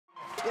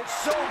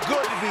It's so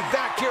good to be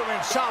back here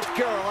in South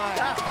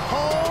Carolina.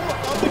 Home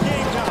of the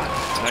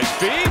Gamecocks. Nice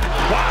feed.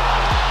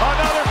 Wow.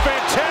 Another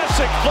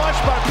fantastic flush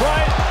by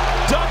Bryant.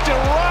 Ducked it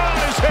right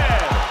on his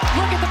head.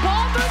 Look at the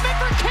ball movement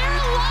for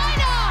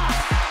Carolina.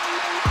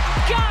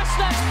 Gosh,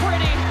 that's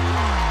pretty.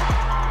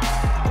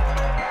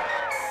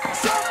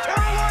 South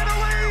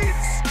Carolina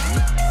leads.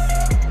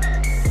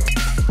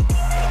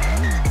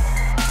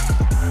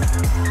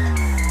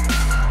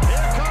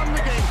 Here come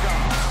the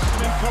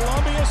Gamecocks in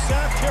Columbia,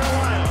 South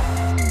Carolina.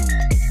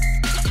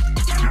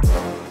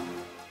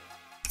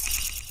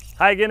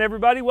 Hi again,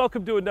 everybody.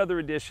 Welcome to another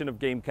edition of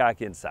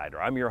Gamecock Insider.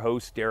 I'm your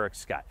host, Derek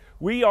Scott.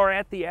 We are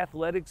at the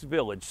Athletics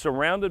Village,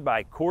 surrounded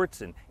by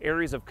courts and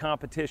areas of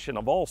competition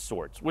of all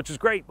sorts, which is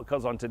great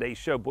because on today's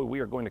show, boy,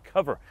 we are going to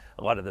cover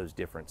a lot of those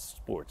different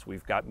sports.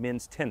 We've got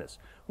men's tennis,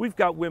 we've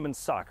got women's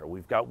soccer,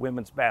 we've got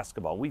women's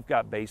basketball, we've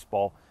got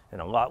baseball,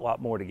 and a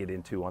lot more to get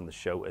into on the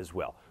show as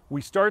well.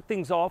 We start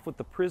things off with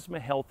the Prisma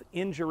Health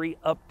injury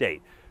update.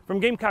 From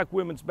Gamecock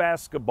women's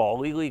basketball,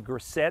 Lily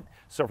Grissett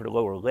suffered a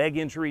lower leg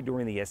injury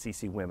during the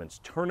SEC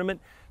women's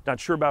tournament. Not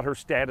sure about her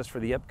status for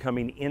the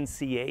upcoming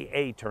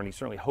NCAA tourney,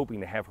 certainly hoping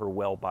to have her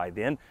well by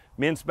then.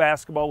 Men's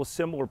basketball with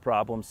similar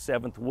problems.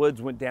 Seventh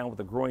Woods went down with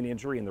a groin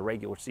injury in the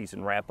regular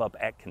season wrap-up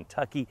at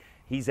Kentucky.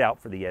 He's out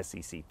for the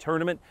SEC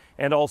tournament.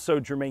 And also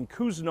Jermaine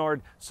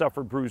Cousinard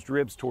suffered bruised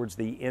ribs towards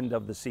the end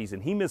of the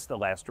season. He missed the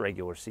last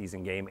regular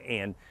season game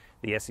and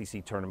the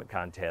SEC tournament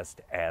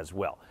contest as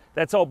well.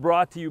 That's all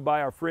brought to you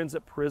by our friends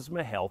at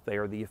Prisma Health. They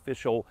are the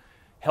official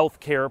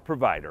healthcare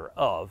provider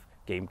of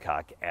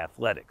Gamecock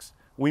Athletics.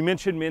 We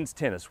mentioned men's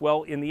tennis.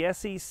 Well, in the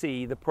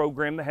SEC, the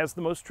program that has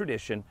the most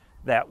tradition,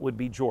 that would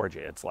be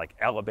Georgia. It's like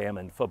Alabama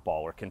in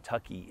football or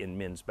Kentucky in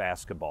men's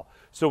basketball.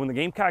 So when the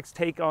Gamecocks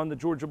take on the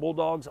Georgia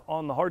Bulldogs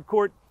on the hard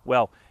court,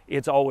 well,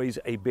 it's always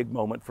a big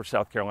moment for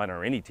South Carolina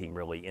or any team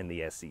really in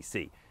the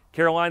SEC.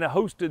 Carolina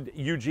hosted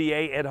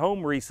UGA at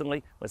home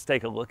recently. Let's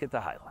take a look at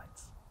the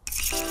highlights.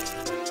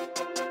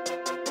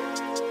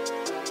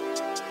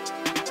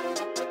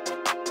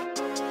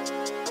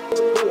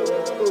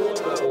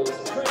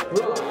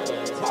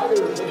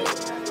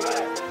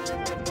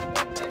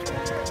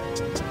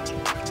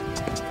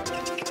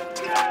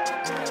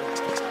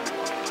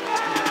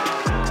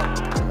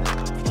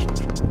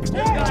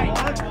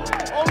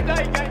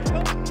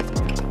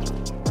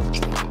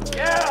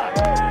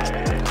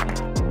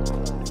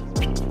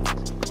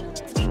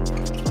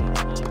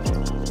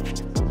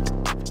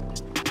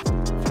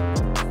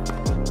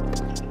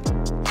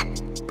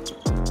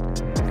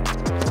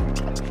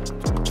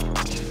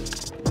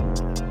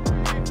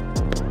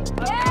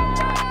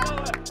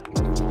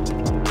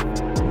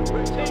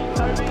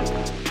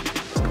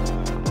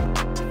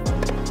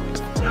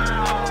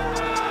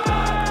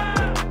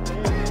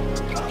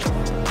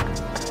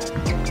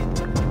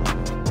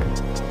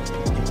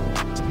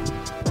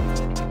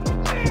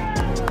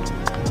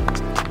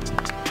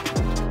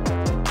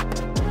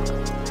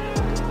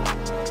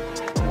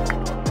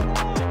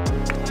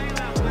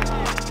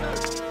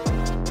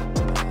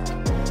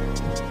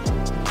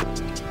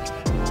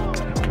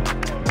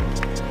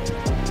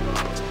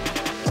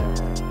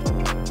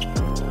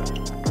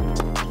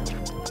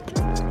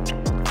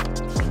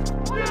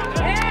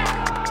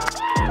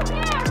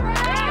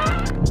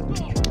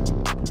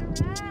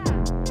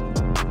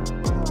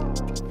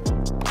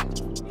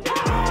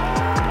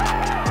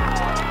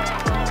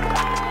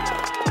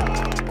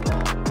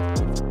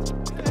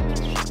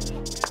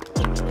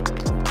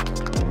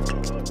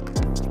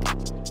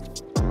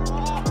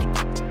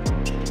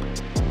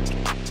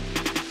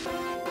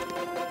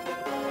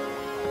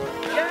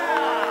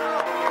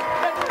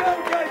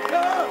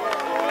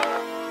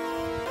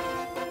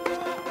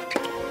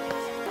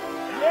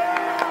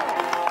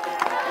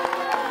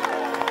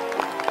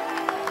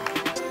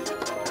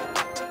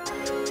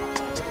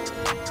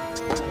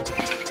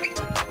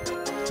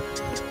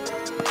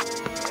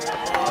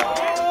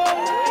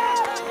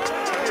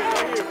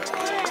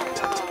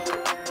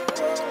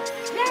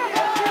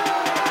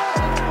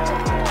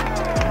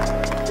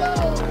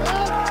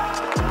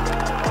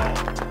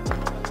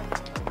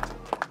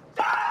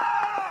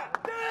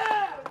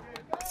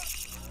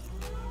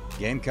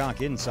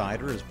 Gamecock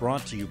Insider is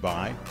brought to you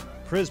by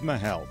Prisma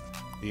Health,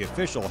 the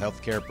official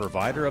healthcare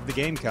provider of the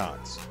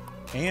Gamecocks,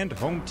 and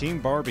Home Team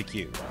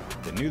Barbecue,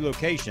 the new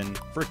location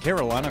for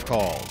Carolina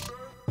Calls.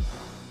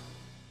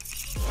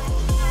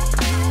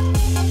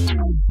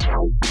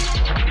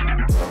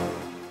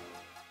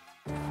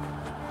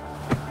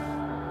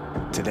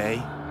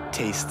 Today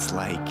tastes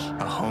like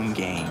a home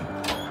game,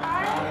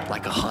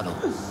 like a huddle.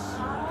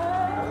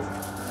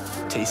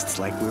 Tastes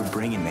like we're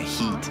bringing the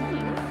heat,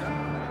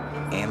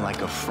 and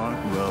like a front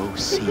row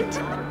seat.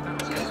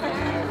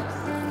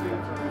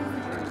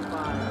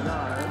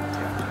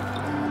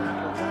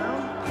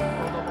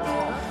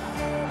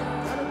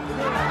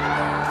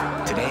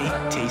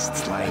 Today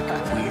tastes like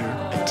we're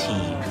a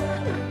team,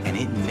 and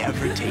it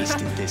never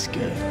tasted this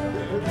good.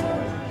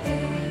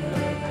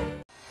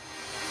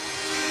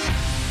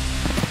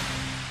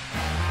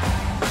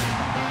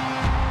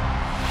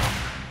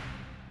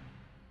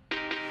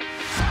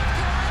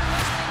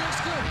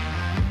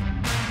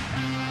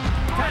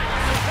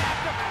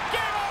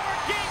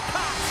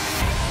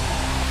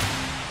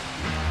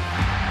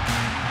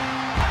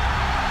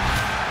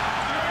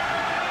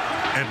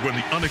 when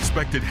the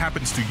unexpected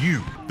happens to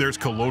you, there's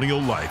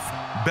Colonial Life.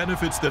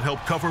 Benefits that help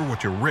cover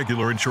what your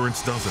regular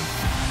insurance doesn't.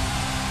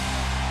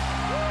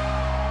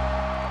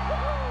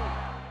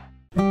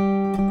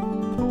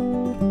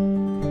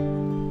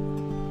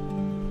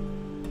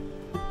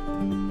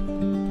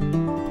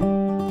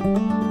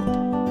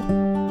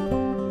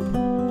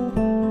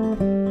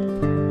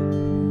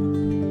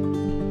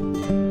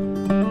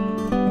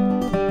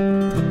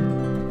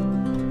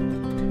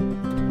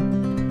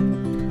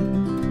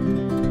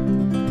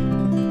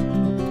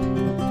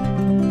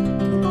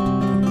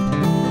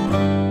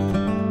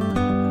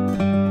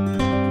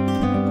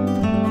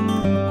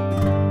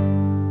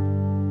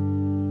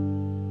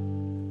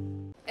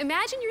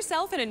 Imagine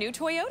yourself in a new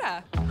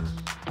Toyota.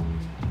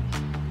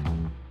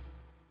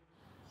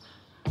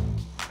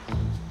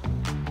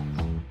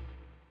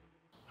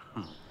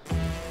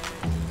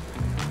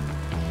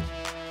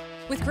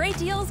 With great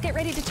deals, get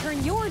ready to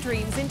turn your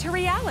dreams into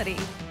reality.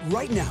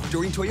 Right now,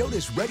 during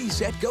Toyota's Ready,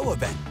 Set, Go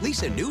event,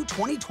 lease a new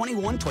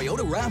 2021 Toyota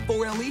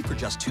RAV4 LE for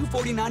just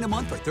 $249 a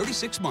month for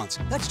 36 months.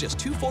 That's just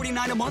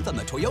 $249 a month on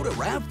the Toyota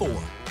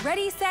RAV4.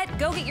 Ready, set,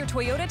 go get your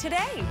Toyota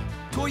today.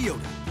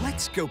 Toyota,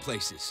 let's go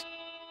places.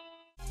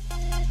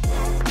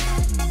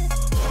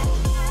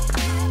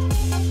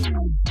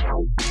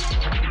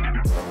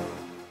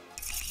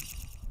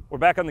 We're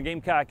back on the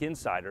Gamecock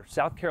Insider.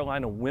 South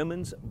Carolina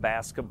women's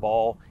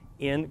basketball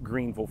in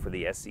Greenville for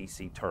the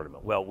SEC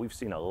tournament. Well, we've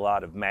seen a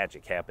lot of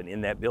magic happen in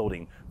that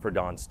building for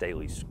Dawn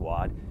Staley's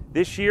squad.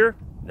 This year,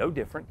 no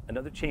different,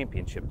 another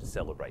championship to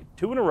celebrate.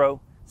 2 in a row,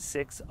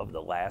 6 of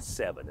the last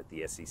 7 at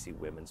the SEC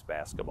women's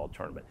basketball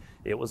tournament.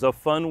 It was a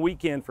fun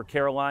weekend for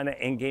Carolina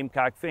and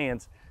Gamecock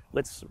fans.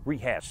 Let's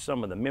rehash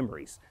some of the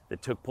memories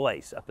that took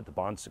place up at the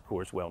Bon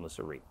Secours Wellness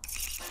Arena.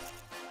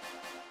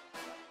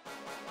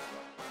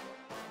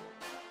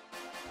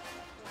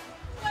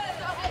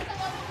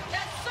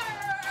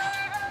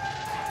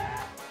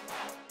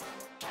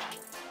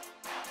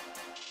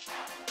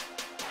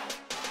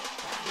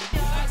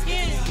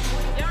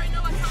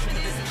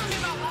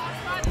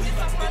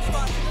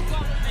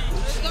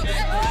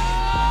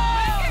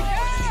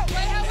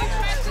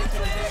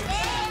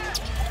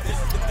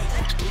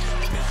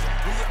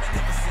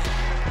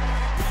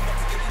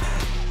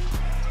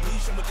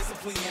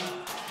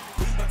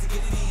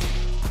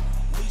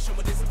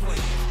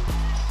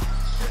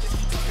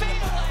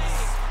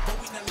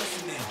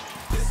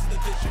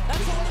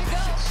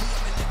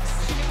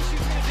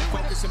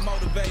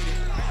 Motivated.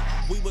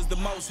 We was the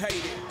most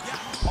hated.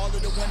 All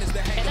of the winners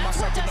that hang in my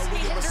circle know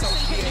we were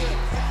associated.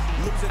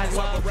 I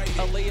love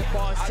Aaliyah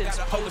Boston's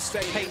post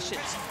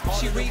patience.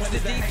 She reads the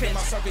defense.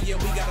 Yeah,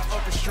 we gotta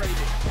orchestrate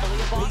it.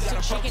 Aaliyah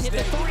Boston, she can hit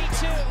the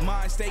 3-2.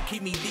 Mind state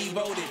keep me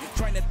devoted.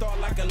 Training thought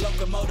like a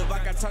locomotive.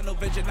 I got tunnel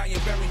vision, I am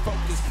very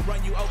focused.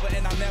 Run you over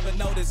and I never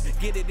notice.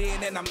 Get it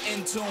in and I'm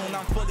in tune.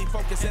 I'm fully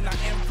focused and I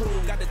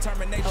improve. Got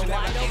determination. A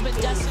wide open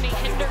Destiny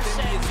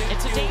Henderson.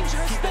 It's a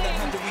dangerous thing.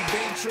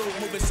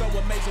 Moving so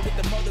amazing with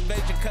the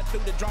motivation. Cut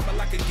through the drama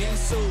like a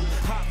Ginsu.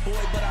 Hot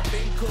boy, but I've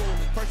been cool.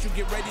 First you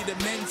get ready to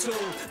mental.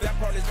 That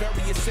part is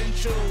very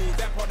essential.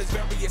 That part is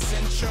very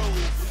essential.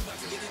 We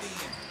about to get it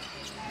in.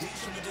 We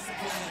show me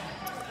discipline.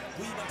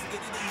 We about to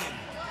get it in.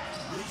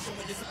 We show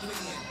me discipline.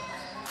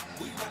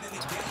 We running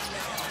the game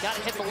now.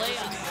 Gotta hit the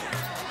layup.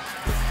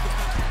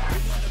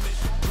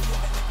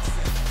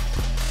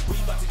 We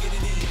about to get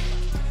it in.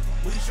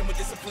 We show me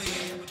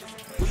discipline.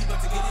 We about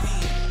to get it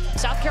in.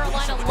 South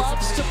Carolina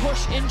loves to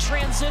push in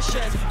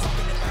transition.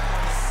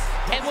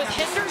 And with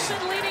Henderson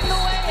leading the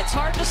way, it's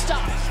hard to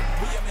stop.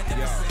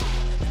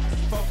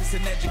 Focused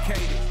and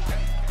educated.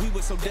 We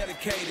were so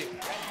dedicated.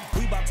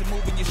 We about to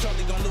move and you're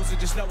surely gonna lose it.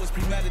 Just know it's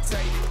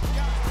premeditated.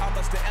 I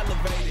must have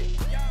elevated.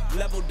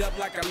 Leveled up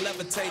like I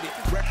levitated.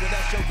 Record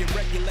us, you'll get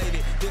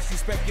regulated.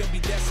 Disrespect, you'll be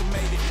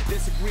decimated.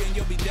 Disagree and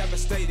you'll be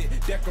devastated.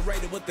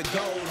 Decorated with the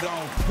gold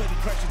on. Putting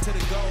pressure to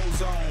the goal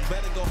zone.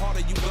 Better go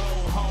harder, you go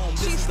home.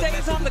 She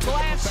stays on the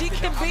glass. She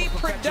can be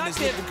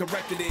productive.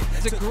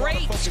 It's a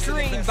great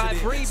screen by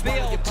Bree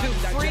Bill to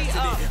free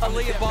up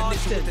Aaliyah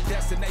Boston. The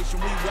destination,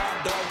 we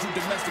wild dogs, you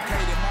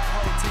domesticated. My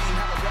whole team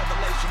had a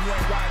revelation. You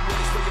ain't riding with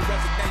us for your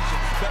resignation.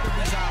 Better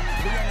resign.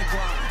 We on the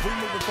grind. We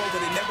moving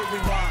forward and never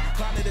rewind.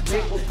 Climb to the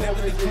top,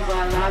 never decline.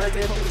 By a lot of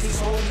different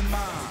people,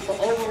 but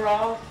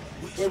overall,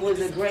 it was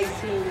a great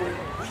teamwork.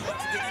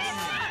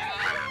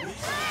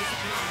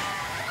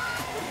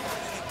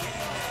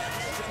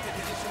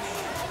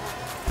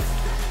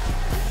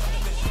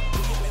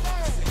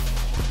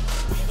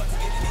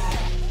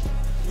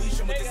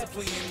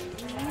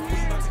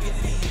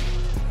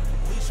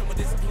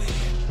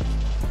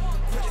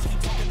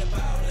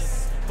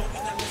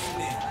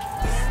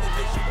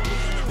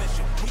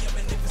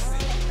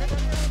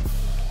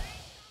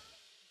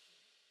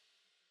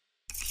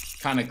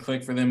 Kind of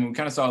clicked for them. We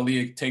kind of saw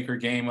Leah take her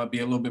game up, be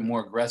a little bit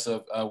more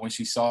aggressive when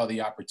she saw the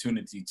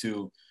opportunity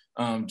to.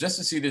 Just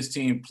to see this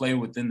team play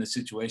within the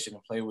situation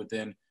and play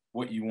within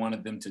what you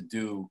wanted them to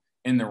do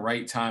in the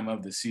right time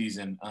of the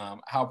season.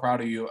 How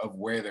proud are you of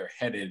where they're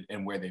headed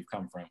and where they've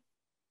come from?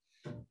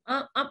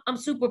 I'm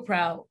super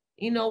proud.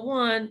 You know,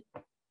 one,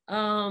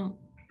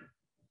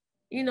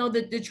 you know,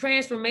 the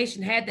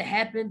transformation had to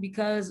happen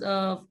because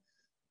of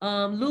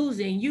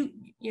losing.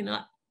 You know,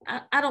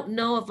 I don't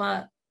know if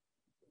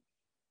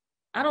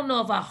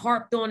I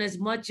harped on as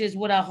much as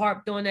what I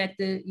harped on at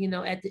the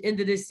end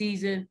of this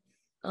season.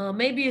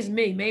 Maybe it's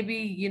me. Maybe,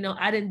 you know,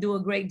 I didn't do a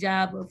great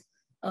job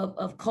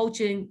of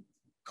coaching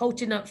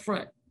up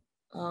front.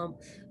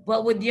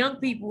 But with young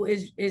people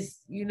is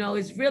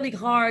really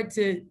hard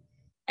to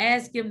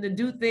ask them to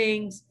do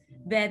things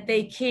that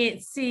they can't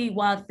see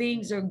while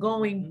things are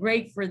going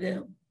great for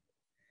them.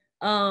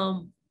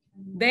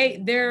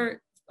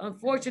 They're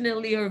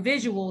unfortunately are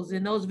visuals,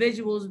 and those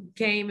visuals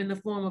came in the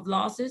form of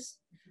losses.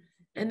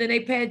 And then they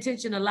pay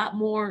attention a lot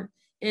more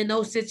in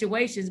those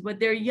situations, but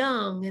they're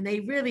young and they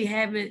really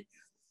haven't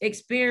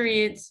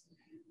experienced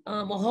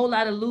a whole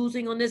lot of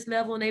losing on this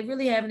level. And they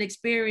really haven't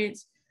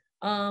experienced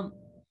how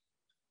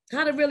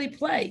to really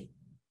play.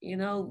 You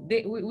know,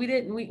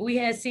 we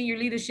had senior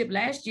leadership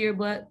last year,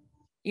 but,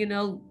 you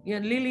know,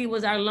 Lily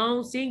was our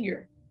lone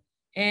senior.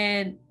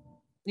 And,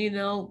 you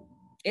know,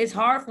 it's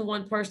hard for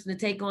one person to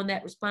take on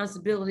that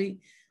responsibility.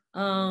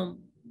 And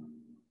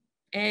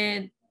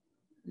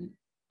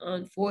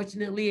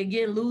unfortunately,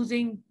 again,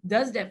 losing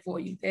does that for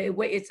you.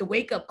 It's a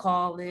wake-up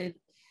call, and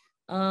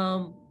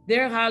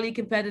they're highly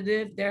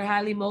competitive. They're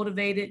highly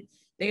motivated.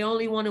 They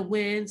only want to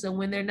win. So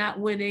when they're not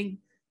winning,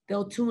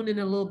 they'll tune in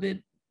a little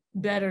bit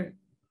better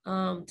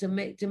to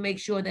make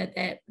sure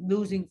that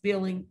losing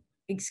feeling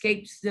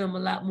escapes them a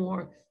lot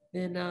more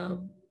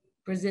than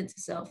presents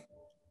itself.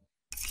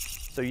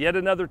 So yet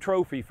another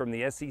trophy from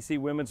the SEC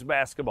Women's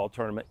Basketball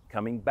Tournament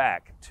coming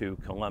back to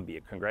Columbia.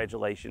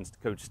 Congratulations to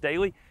Coach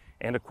Staley.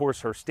 And of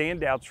course, her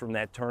standouts from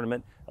that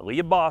tournament,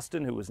 Aaliyah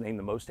Boston, who was named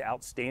the most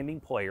outstanding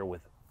player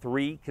with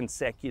 3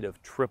 consecutive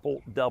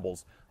triple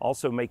doubles,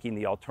 also making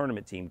the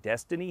all-tournament team,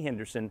 Destiny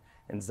Henderson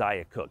and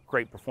Zaya Cook.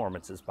 Great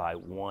performances by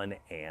one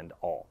and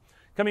all.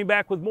 Coming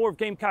back with more of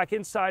Gamecock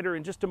Insider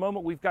in just a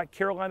moment. We've got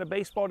Carolina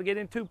baseball to get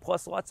into,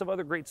 plus lots of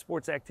other great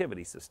sports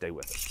activities, so stay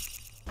with us.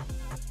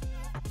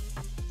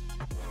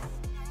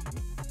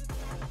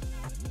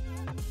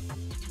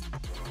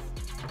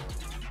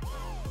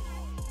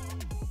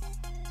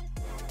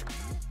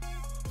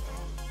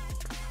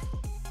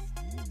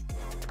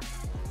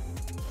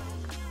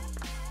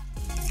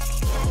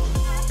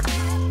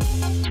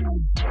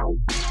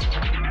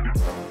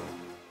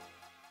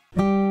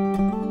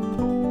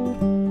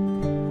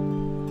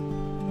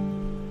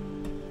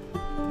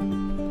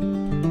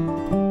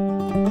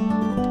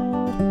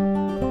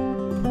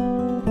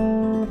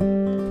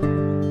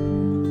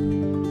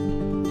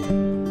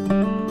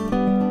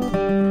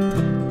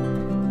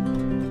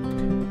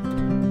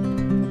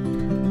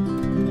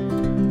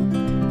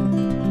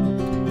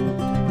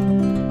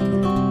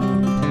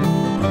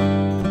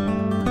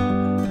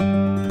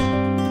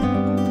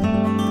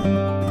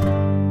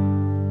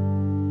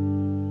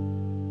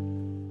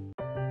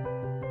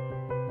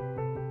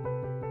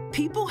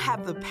 People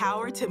have the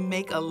power to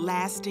make a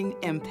lasting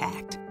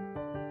impact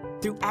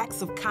through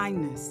acts of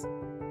kindness,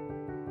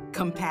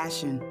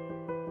 compassion,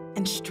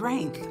 and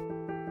strength.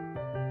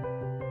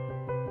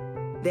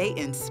 They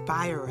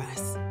inspire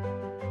us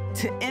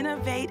to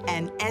innovate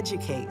and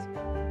educate,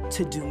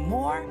 to do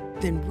more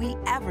than we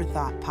ever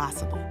thought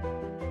possible,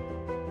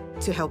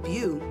 to help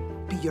you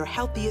be your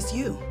healthiest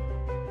you.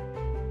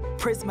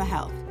 Prisma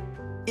Health,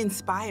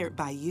 inspired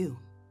by you.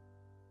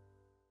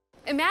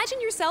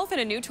 Imagine yourself in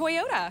a new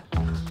Toyota.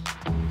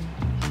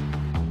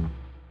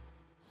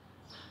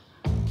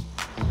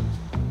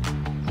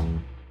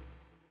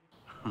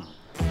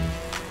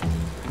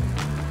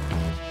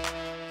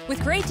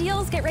 With great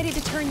deals, get ready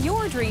to turn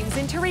your dreams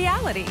into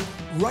reality.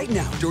 Right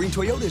now, during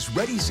Toyota's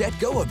Ready, Set,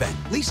 Go event,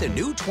 lease a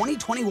new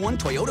 2021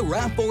 Toyota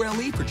RAV4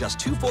 LE for just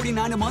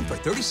 $249 a month for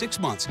 36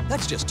 months.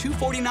 That's just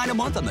 $249 a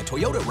month on the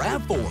Toyota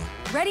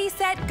RAV4. Ready,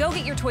 set, go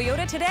get your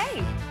Toyota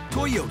today.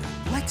 Toyota,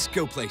 let's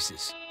go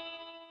places.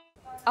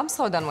 I'm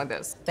so done with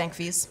this. Bank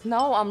fees?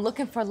 No, I'm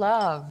looking for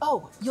love.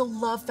 Oh, you'll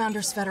love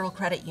Founders Federal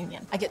Credit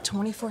Union. I get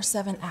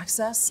 24/7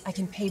 access. I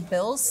can pay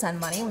bills, send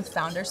money with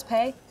Founders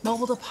Pay,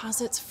 mobile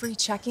deposits, free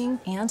checking,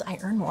 and I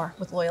earn more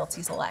with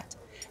Loyalty Select.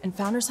 And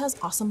Founders has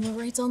awesome low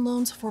rates on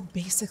loans for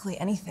basically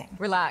anything.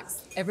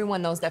 Relax.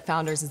 Everyone knows that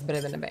Founders is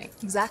better than a bank.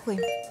 Exactly.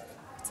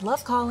 It's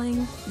love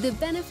calling. The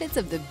benefits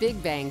of the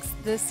big banks,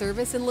 the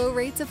service and low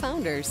rates of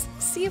Founders.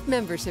 See if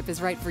membership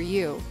is right for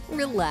you.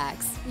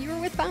 Relax.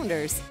 You're with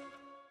Founders.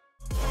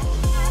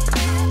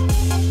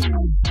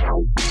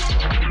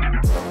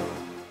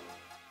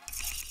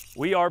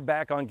 We are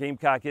back on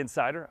Gamecock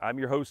Insider. I'm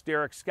your host,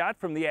 Derek Scott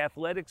from the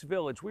Athletics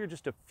Village. We're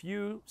just a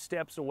few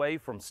steps away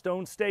from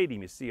Stone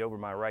Stadium, you see over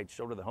my right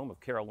shoulder, the home of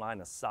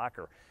Carolina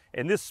soccer.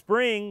 And this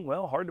spring,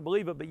 well, hard to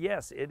believe it, but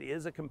yes, it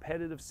is a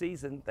competitive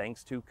season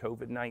thanks to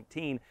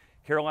COVID-19.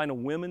 Carolina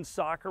women's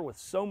soccer, with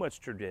so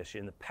much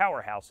tradition, the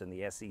powerhouse in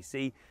the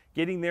SEC,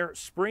 getting their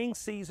spring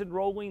season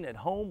rolling at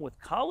home with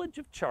College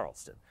of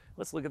Charleston.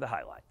 Let's look at the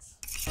highlights.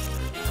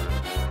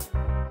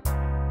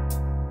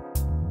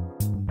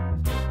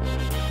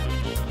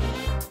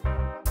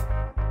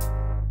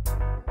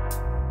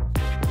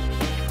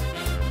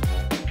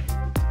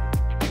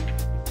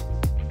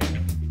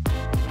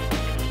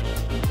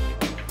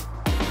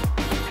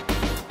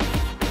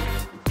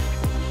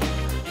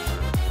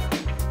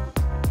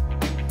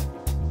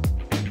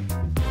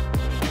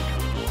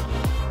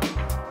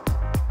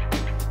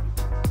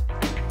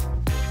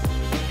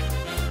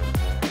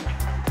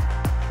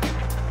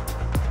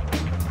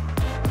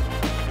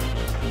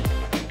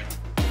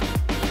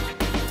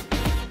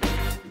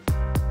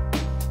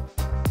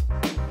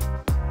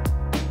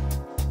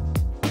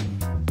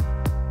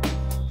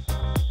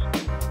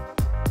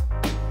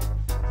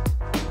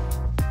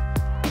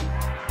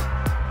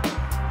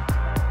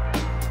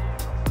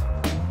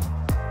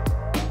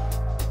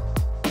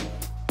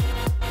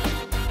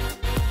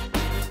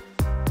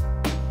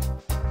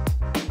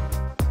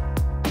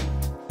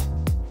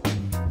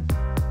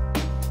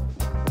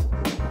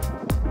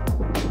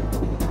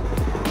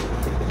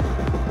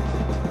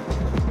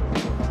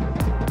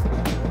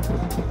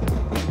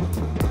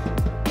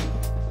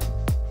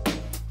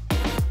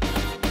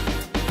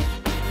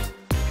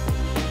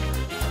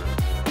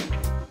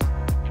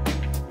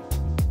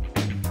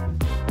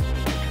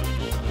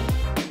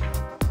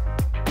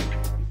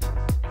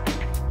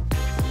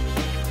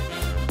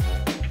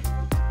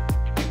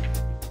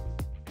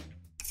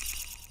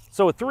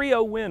 So a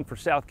 3-0 win for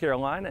South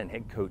Carolina and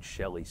head coach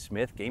Shelly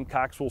Smith.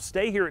 Gamecocks will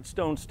stay here at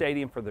Stone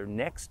Stadium for their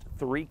next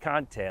 3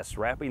 contests,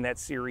 wrapping that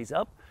series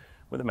up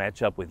with a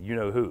matchup with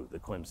you-know-who, the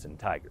Clemson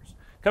Tigers.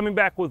 Coming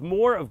back with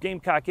more of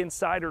Gamecock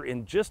Insider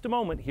in just a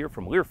moment here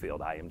from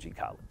Learfield IMG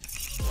College.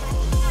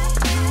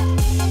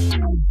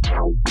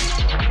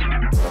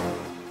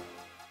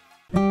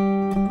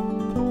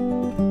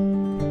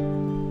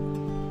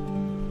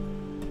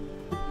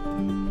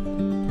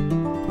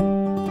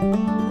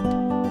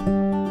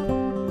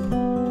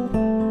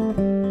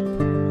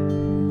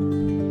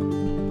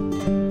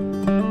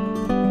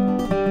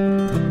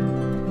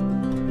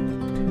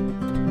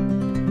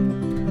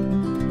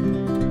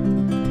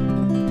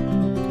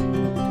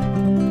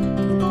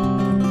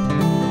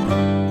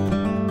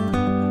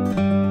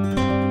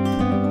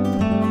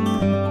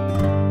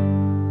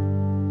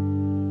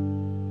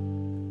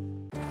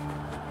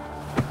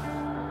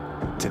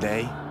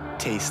 Today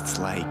tastes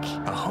like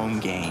a home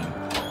game,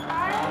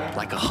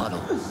 like a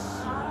huddle.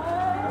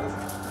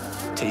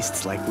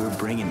 Tastes like we're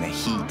bringing the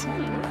heat,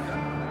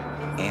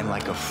 and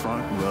like a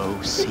front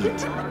row seat.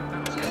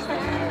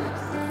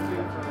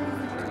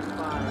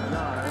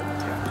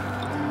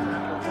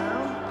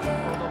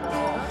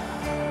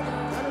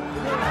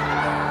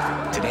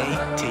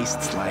 Today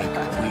tastes like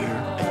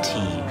we're a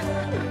team,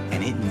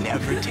 and it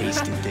never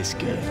tasted this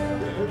good.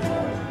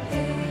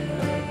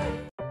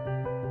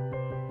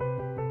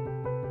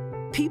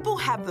 People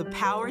have the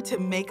power to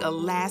make a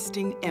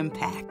lasting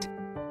impact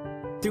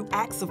through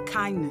acts of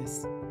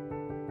kindness,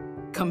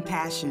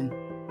 compassion,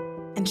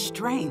 and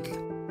strength.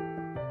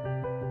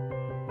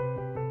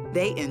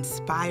 They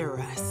inspire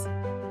us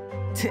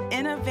to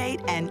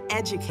innovate and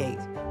educate,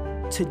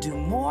 to do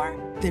more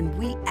than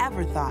we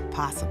ever thought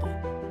possible,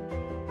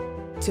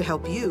 to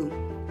help you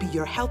be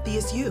your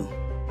healthiest you.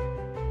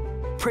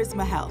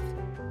 Prisma Health,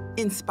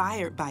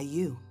 inspired by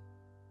you.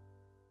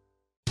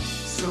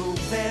 So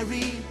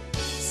very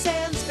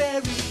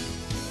Sansbury.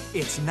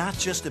 It's not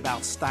just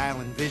about style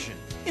and vision.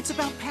 It's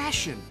about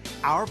passion.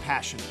 Our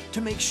passion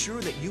to make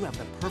sure that you have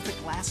the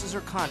perfect glasses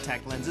or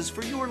contact lenses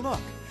for your look.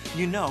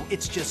 You know,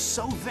 it's just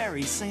so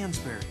very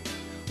Sansbury.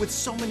 With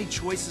so many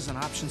choices and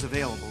options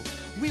available,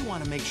 we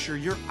want to make sure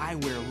your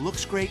eyewear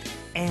looks great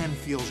and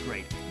feels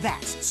great.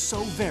 That's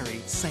so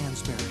very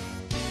Sansbury.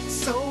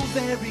 So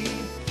very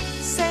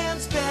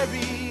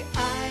Sansbury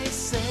Eye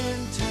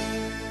Center.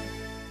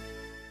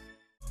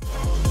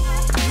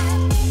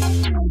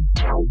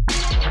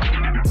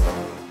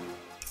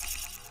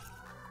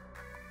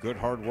 Good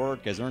hard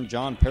work has earned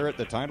John Parrott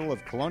the title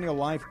of Colonial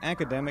Life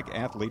Academic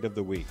Athlete of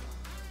the Week.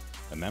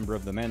 A member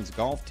of the men's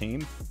golf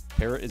team,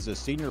 Parrott is a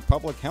senior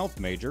public health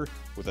major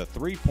with a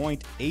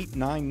 3.899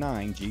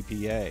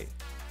 GPA.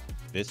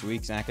 This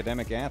week's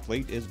academic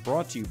athlete is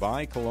brought to you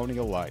by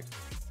Colonial Life.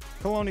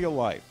 Colonial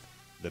Life,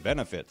 the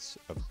benefits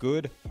of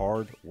good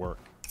hard work.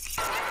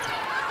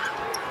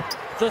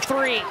 The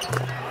 3.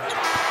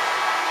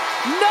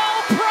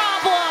 No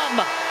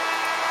problem.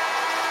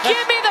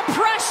 Give me the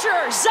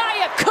pressure.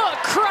 Zaya Cook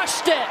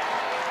crushed it.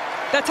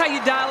 That's how you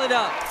dial it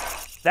up.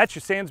 That's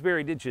your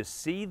Sansbury. Did you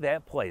see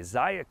that play?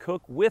 Zaya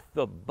Cook with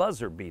the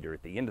buzzer beater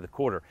at the end of the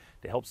quarter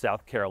to help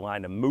South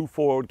Carolina move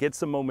forward, get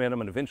some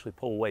momentum, and eventually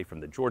pull away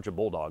from the Georgia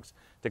Bulldogs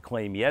to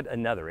claim yet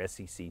another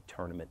SEC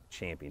tournament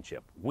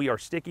championship. We are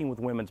sticking with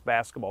women's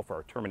basketball for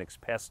our Terminix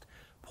Pest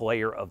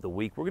Player of the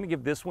Week. We're going to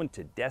give this one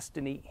to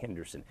Destiny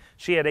Henderson.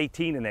 She had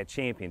 18 in that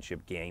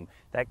championship game.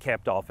 That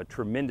capped off a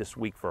tremendous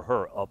week for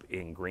her up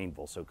in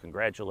Greenville. So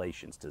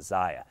congratulations to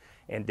Zaya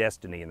and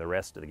Destiny and the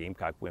rest of the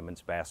Gamecock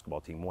women's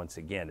basketball team once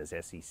again as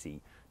SEC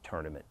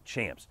tournament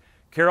champs.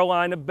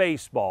 Carolina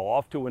baseball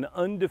off to an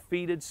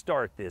undefeated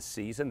start this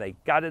season. They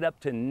got it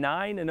up to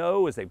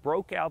 9-0 as they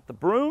broke out the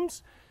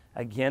brooms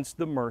against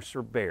the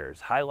Mercer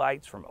Bears.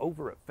 Highlights from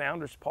over at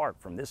Founders Park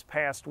from this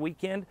past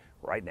weekend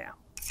right now.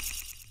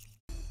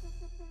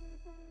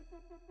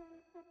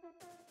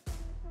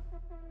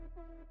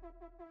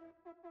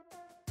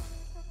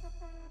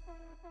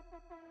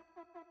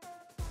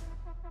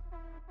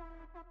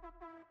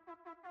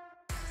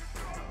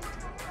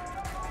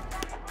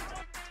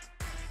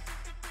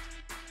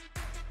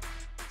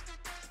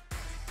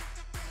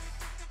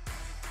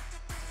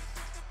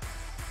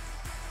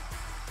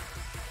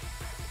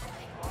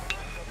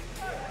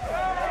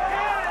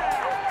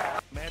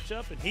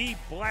 Up and he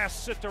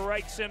blasts it to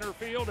right center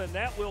field, and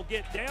that will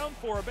get down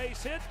for a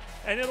base hit,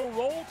 and it'll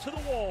roll to the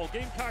wall.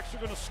 Gamecocks are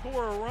going to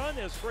score a run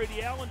as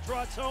Brady Allen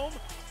trots home.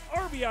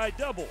 RBI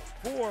double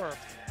for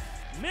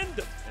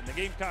Mendham, and the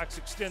Gamecocks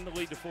extend the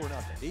lead to 4-0.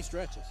 He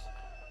stretches.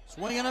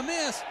 Swing and a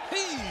miss.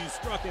 He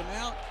struck him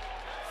out.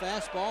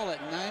 Fastball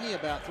at 90,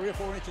 about 3 or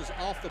 4 inches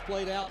off the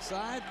plate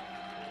outside.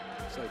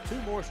 So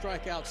 2 more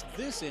strikeouts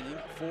this inning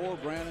for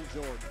Brandon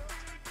Jordan.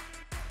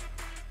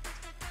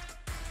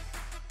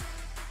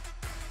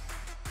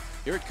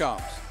 Here it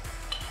comes.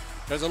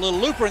 There's a little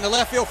looper in the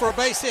left field for a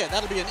base hit.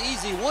 That'll be an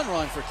easy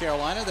 1-run for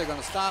Carolina. They're going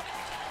to stop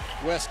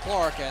Wes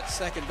Clark at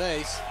second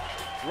base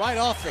right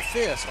off the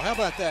fist. Well, how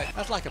about that?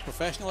 That's like a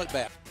professional at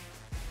bat.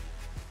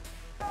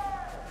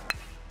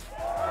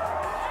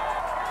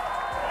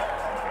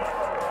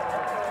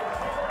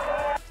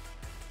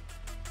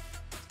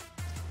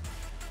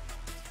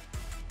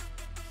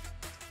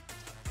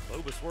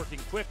 Lobus working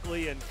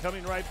quickly and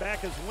coming right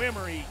back as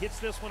Wimmer. He hits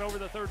this one over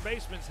the third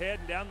baseman's head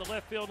and down the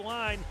left field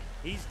line.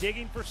 He's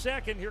digging for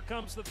second. Here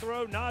comes the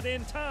throw, not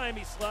in time.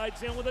 He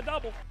slides in with a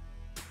double.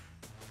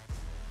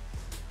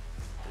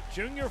 The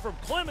junior from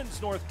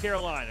Clemens, North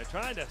Carolina,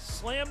 trying to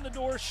slam the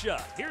door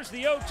shut. Here's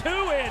the 0-2,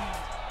 and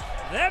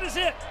that is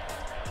it.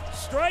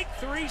 Strike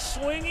three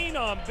swinging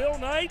on Bill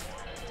Knight,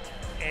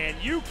 and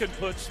you can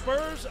put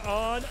spurs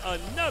on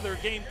another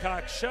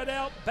Gamecock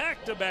shutout.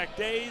 Back-to-back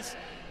days.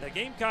 The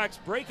Gamecocks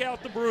break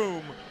out the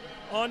broom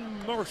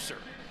on Mercer.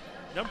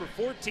 Number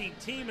 14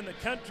 team in the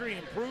country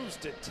improves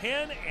to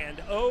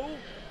 10-0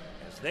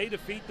 as they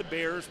defeat the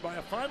Bears by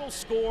a final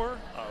score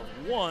of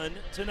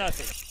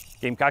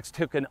 1-0. Gamecocks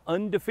took an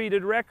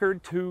undefeated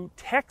record to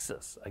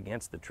Texas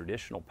against the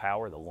traditional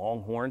power, the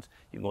Longhorns.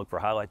 You can look for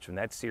highlights from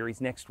that series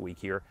next week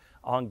here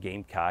on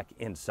Gamecock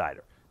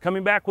Insider.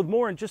 Coming back with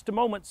more in just a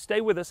moment.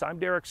 Stay with us. I'm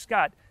Derek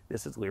Scott.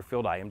 This is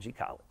Learfield IMG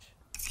College.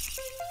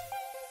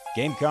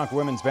 Gamecock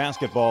women's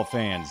basketball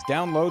fans,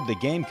 download the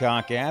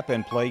Gamecock app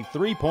and play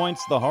 3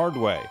 points the hard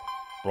way.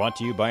 Brought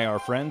to you by our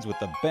friends with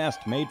the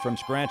best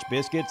made-from-scratch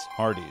biscuits,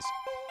 Hardee's.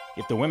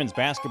 If the women's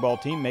basketball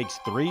team makes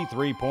 3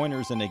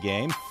 3-pointers in a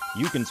game,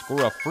 you can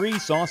score a free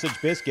sausage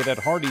biscuit at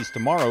Hardee's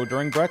tomorrow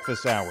during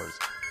breakfast hours.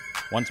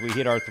 Once we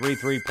hit our 3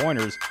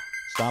 3-pointers,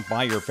 stop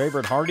by your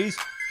favorite Hardee's,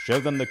 show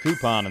them the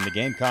coupon in the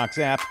Gamecocks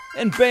app,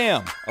 and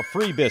bam, a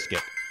free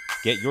biscuit.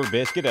 Get your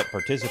biscuit at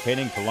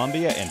participating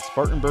Columbia and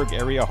Spartanburg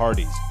area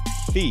Hardee's.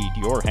 Feed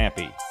your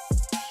happy.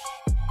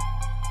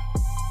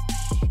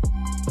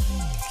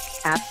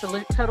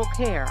 Absolute Total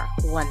Care.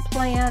 One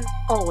plan,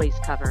 always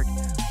covered.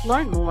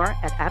 Learn more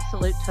at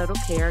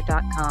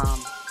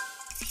absolutetotalcare.com.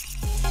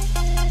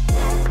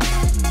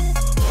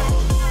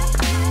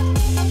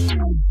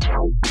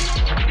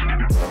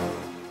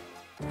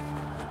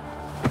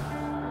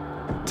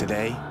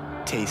 Today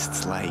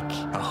tastes like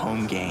a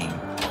home game,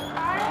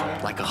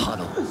 like a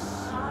huddle.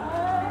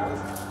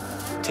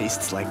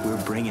 Tastes like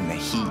we're bringing the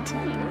heat,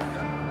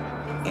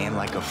 and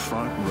like a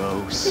front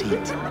row seat.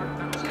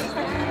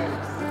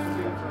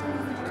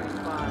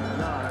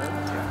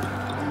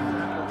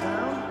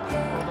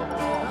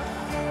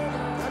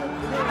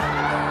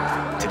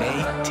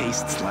 Today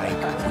tastes like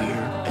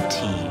we're a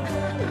team,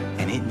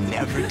 and it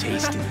never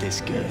tasted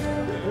this good.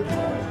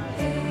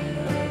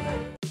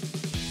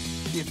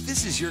 If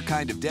this is your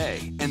kind of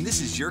day, and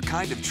this is your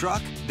kind of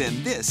truck,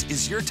 then this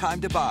is your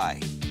time to buy.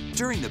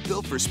 During the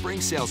Built for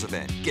Spring sales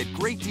event, get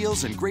great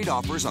deals and great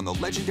offers on the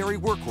legendary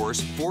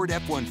workhorse Ford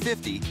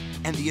F-150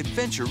 and the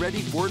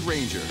adventure-ready Ford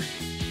Ranger.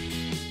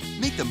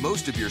 Make the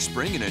most of your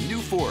spring in a new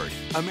Ford,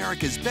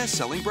 America's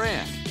best-selling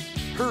brand.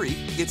 Hurry,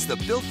 it's the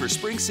Built for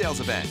Spring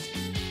sales event.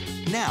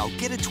 Now,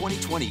 get a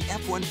 2020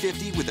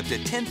 F-150 with up to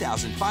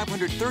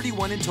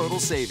 $10,531 in total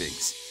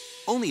savings.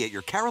 Only at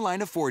your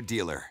Carolina Ford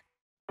dealer.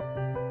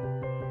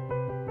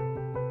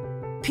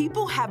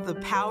 People have the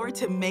power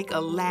to make a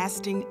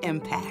lasting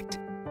impact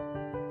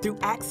through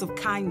acts of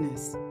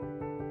kindness,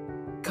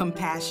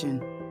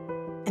 compassion,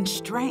 and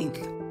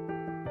strength.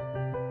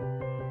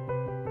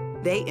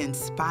 They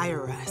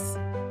inspire us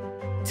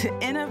to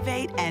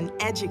innovate and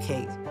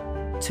educate,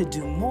 to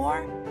do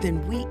more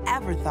than we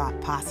ever thought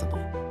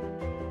possible,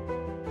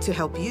 to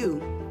help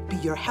you be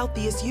your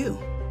healthiest you.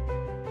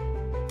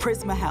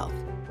 Prisma Health,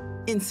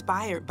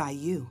 inspired by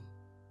you.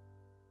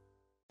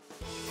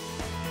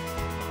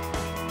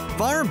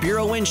 Farm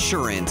Bureau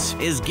Insurance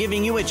is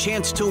giving you a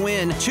chance to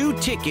win 2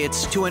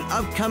 tickets to an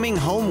upcoming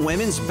home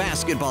women's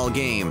basketball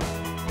game.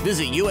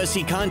 Visit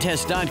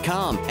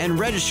usccontest.com and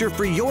register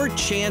for your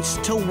chance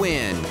to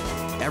win.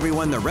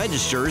 Everyone that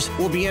registers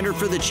will be entered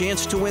for the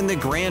chance to win the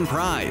grand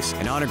prize,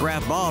 an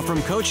autographed ball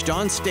from Coach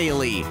Don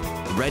Staley.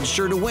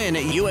 Register to win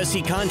at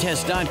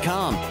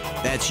usccontest.com.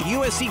 That's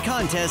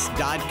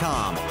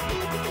usccontest.com.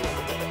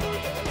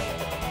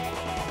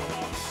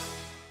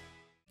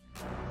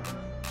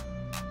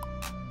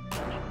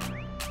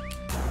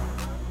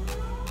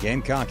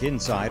 Gamecock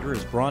Insider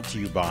is brought to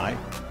you by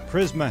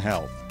Prisma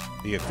Health,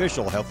 the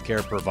official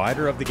healthcare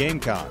provider of the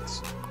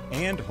Gamecocks,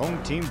 and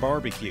Home Team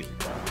Barbecue,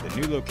 the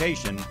new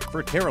location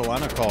for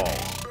Carolina Calls.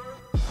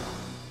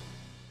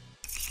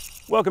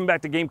 Welcome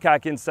back to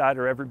Gamecock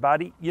Insider,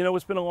 everybody. You know,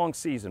 it's been a long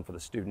season for the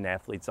student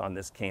athletes on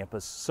this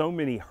campus. So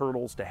many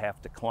hurdles to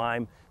have to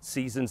climb,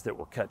 seasons that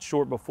were cut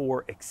short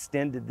before,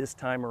 extended this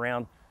time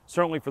around.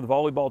 Certainly for the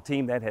volleyball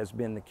team, that has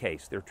been the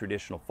case. Their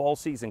traditional fall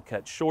season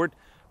cut short,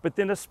 but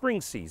then a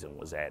spring season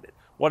was added.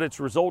 What it's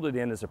resulted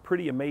in is a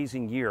pretty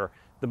amazing year,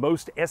 the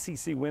most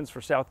SEC wins for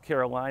South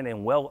Carolina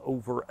in well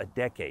over a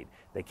decade.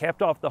 They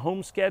capped off the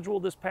home schedule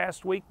this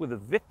past week with a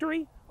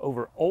victory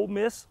over Ole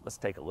Miss. Let's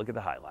take a look at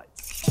the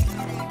highlights.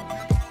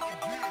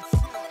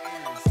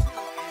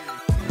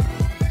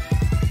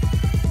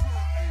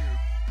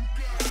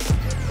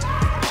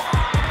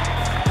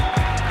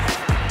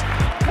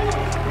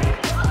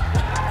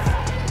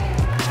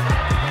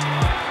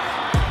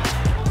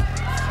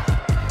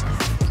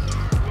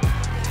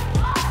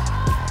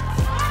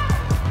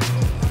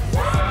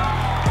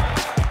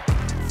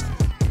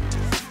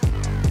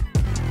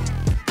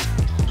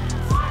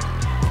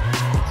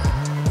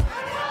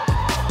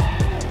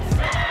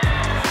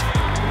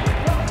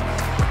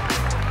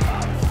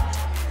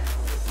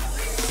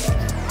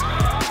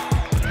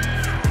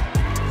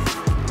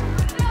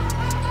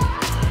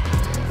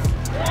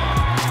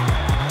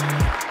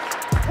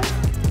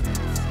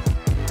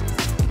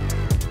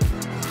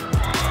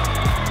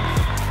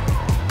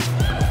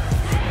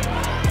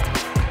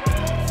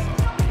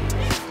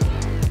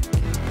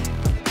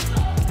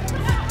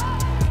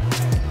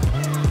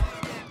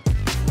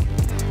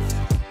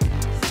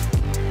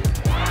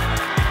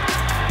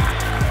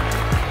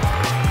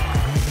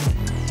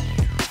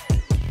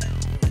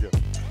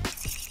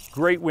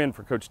 great win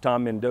for Coach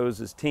Tom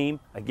Mendoza's team.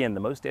 Again, the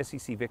most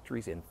SEC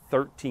victories in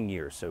 13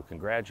 years, so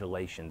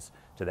congratulations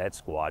to that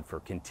squad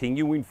for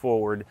continuing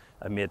forward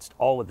amidst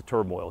all of the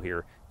turmoil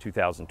here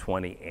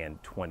 2020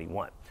 and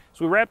 21.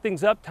 So we wrap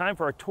things up. Time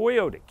for our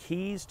Toyota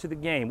Keys to the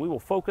Game. We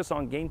will focus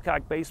on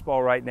Gamecock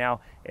baseball right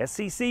now.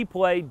 SEC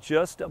play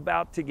just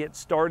about to get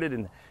started,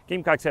 and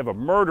Gamecocks have a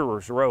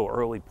murderer's row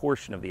early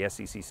portion of the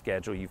SEC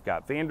schedule. You've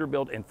got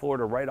Vanderbilt and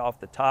Florida right off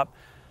the top.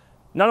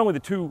 Not only the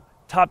two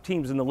top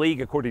teams in the league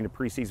according to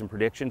preseason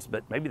predictions,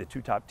 but maybe the two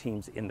top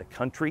teams in the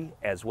country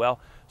as well.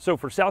 So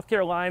for South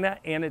Carolina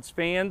and its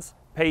fans,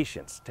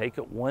 patience. Take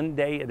it one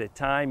day at a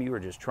time. You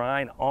are just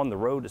trying on the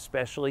road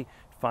especially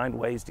to find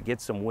ways to get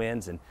some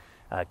wins and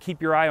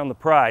keep your eye on the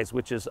prize,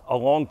 which is a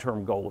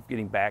long-term goal of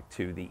getting back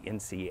to the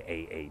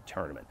NCAA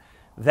tournament.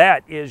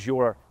 That is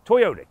your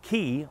Toyota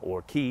Key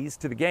or Keys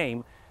to the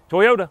Game.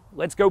 Toyota,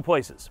 let's go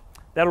places.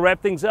 That'll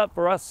wrap things up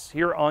for us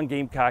here on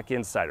Gamecock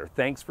Insider.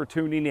 Thanks for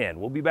tuning in.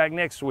 We'll be back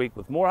next week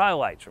with more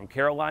highlights from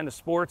Carolina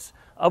sports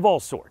of all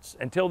sorts.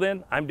 Until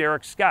then, I'm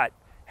Derek Scott.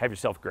 Have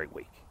yourself a great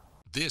week.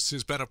 This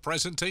has been a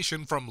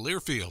presentation from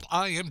Learfield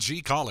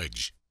IMG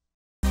College.